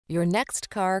Your next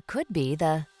car could be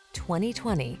the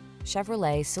 2020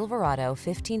 Chevrolet Silverado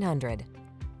 1500.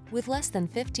 With less than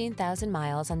 15,000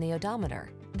 miles on the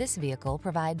odometer, this vehicle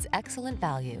provides excellent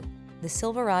value. The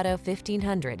Silverado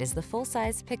 1500 is the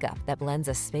full-size pickup that blends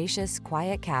a spacious,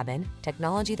 quiet cabin,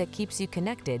 technology that keeps you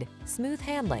connected, smooth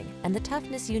handling, and the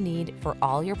toughness you need for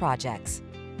all your projects.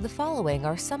 The following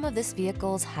are some of this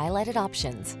vehicle's highlighted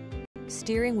options: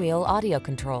 steering wheel audio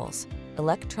controls,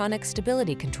 electronic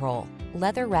stability control,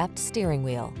 leather-wrapped steering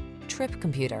wheel, trip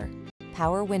computer,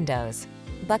 power windows,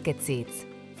 bucket seats,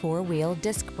 four-wheel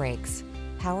disc brakes,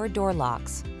 power door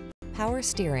locks, power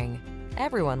steering.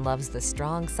 Everyone loves the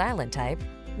strong, silent type.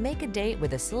 Make a date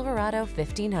with a Silverado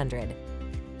 1500.